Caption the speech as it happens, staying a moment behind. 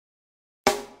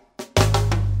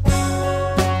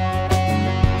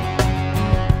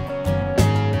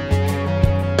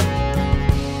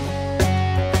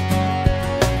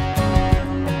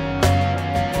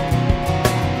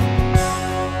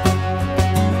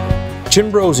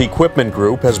Cianbro's equipment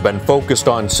group has been focused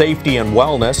on safety and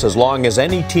wellness as long as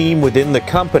any team within the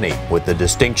company, with the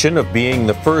distinction of being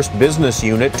the first business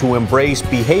unit to embrace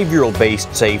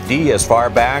behavioral-based safety as far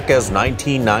back as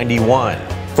 1991.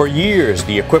 For years,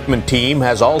 the equipment team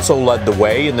has also led the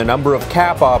way in the number of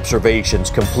cap observations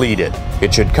completed.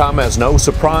 It should come as no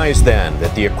surprise then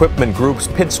that the equipment group's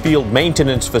Pittsfield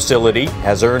maintenance facility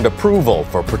has earned approval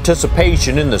for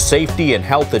participation in the Safety and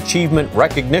Health Achievement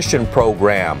Recognition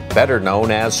Program, better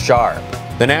known as SHARP.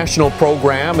 The national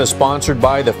program is sponsored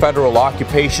by the Federal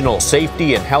Occupational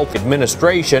Safety and Health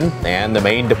Administration and the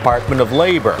Maine Department of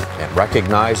Labor, and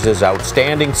recognized as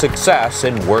outstanding success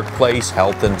in workplace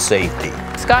health and safety.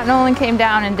 Scott Nolan came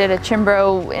down and did a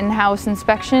Cianbro in-house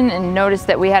inspection and noticed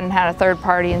that we hadn't had a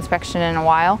third-party inspection in a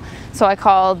while. So I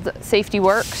called Safety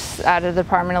Works out of the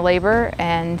Department of Labor,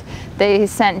 and they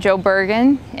sent Joe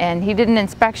Bergen, and he did an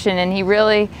inspection, and he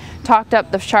really talked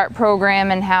up the SHARP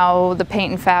program and how the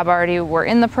paint and fab already were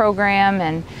in the program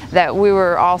and that we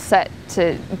were all set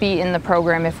to be in the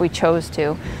program if we chose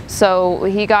to. So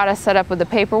he got us set up with the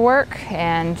paperwork,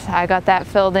 and I got that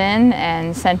filled in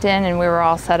and sent in, and we were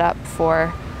all set up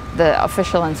for the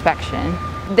official inspection.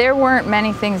 There weren't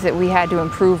many things that we had to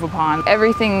improve upon.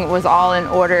 Everything was all in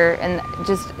order, and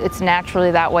just it's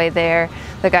naturally that way there.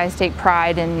 The guys take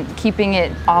pride in keeping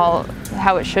it all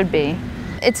how it should be.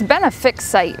 It's been a fixed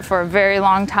site for a very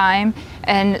long time,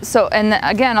 and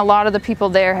again, a lot of the people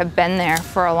there have been there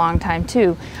for a long time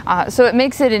too. So it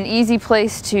makes it an easy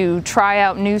place to try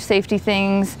out new safety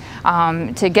things,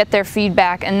 to get their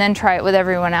feedback, and then try it with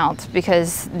everyone else,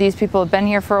 because these people have been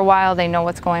here for a while, they know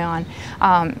what's going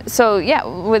on. So yeah,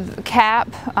 with CAP,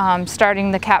 starting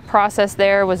the CAP process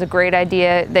there was a great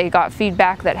idea. They got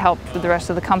feedback that helped with the rest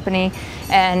of the company,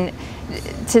 and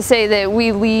to say that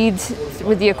we lead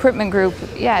with the equipment group,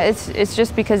 yeah, it's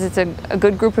just because it's a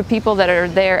good group of people that are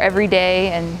there every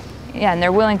day, and yeah, and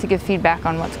they're willing to give feedback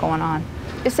on what's going on.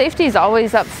 Safety is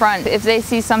always up front. If they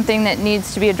see something that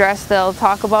needs to be addressed, they'll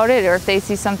talk about it, or if they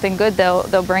see something good,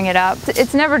 they'll bring it up.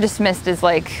 It's never dismissed as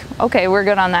like, okay, we're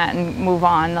good on that and move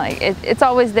on. Like it's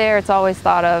always there, it's always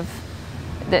thought of.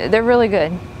 They're really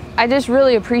good. I just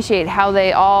really appreciate how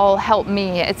they all help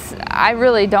me. I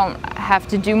really don't have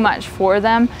to do much for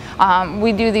them.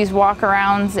 We do these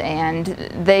walk-arounds, and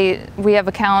we have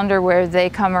a calendar where they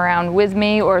come around with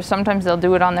me, or sometimes they'll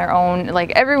do it on their own.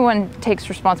 Like, everyone takes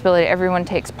responsibility, everyone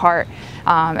takes part.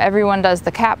 Everyone does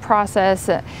the CAP process.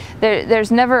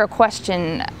 There's never a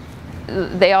question.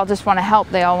 They all just want to help.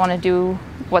 They all want to do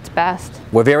what's best.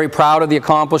 We're very proud of the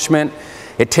accomplishment.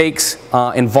 It takes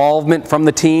involvement from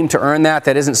the team to earn that.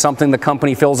 That isn't something the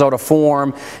company fills out a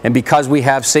form, and because we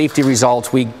have safety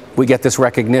results, we get this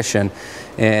recognition.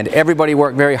 And everybody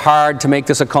worked very hard to make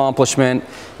this accomplishment,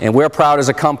 and we're proud as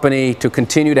a company to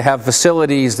continue to have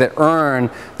facilities that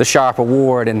earn the SHARP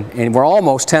award, and we're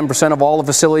almost 10% of all the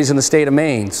facilities in the state of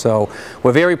Maine. So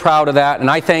we're very proud of that,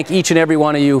 and I thank each and every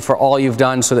one of you for all you've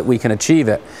done so that we can achieve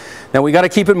it. Now, we got to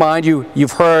keep in mind,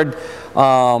 you've heard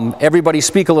everybody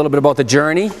speak a little bit about the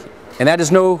journey, and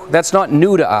that's not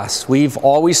new to us. We've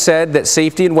always said that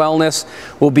safety and wellness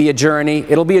will be a journey.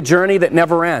 It'll be a journey that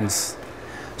never ends.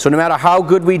 So no matter how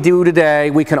good we do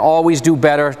today, we can always do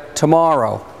better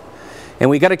tomorrow. And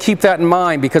we got to keep that in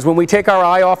mind, because when we take our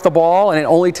eye off the ball, and it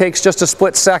only takes just a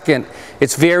split second,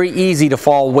 it's very easy to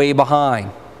fall way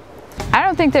behind. I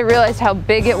don't think they realized how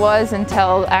big it was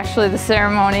until actually the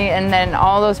ceremony, and then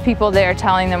all those people there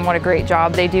telling them what a great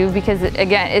job they do, because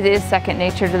again, it is second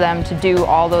nature to them to do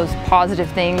all those positive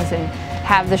things and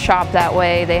have the shop that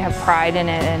way. They have pride in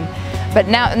it, but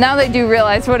now they do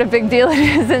realize what a big deal it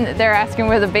is, and they're asking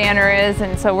where the banner is,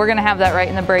 and so we're going to have that right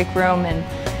in the break room, and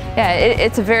yeah,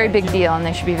 it's a very big deal, and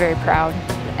they should be very proud.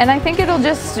 And I think it'll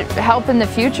just help in the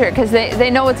future, because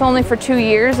they know it's only for 2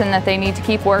 years and that they need to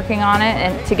keep working on it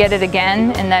and to get it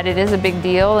again, and that it is a big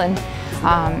deal, and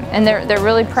they're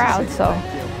really proud. So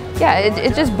yeah,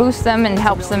 it just boosts them and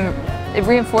helps them. It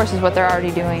reinforces what they're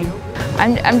already doing.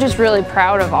 I'm just really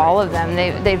proud of all of them.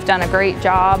 They've done a great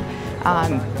job.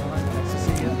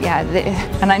 Yeah,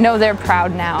 and I know they're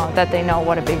proud now that they know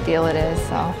what a big deal it is.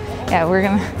 So yeah, we're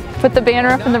gonna put the banner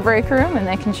up in the break room, and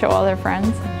they can show all their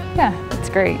friends. Yeah, it's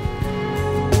great.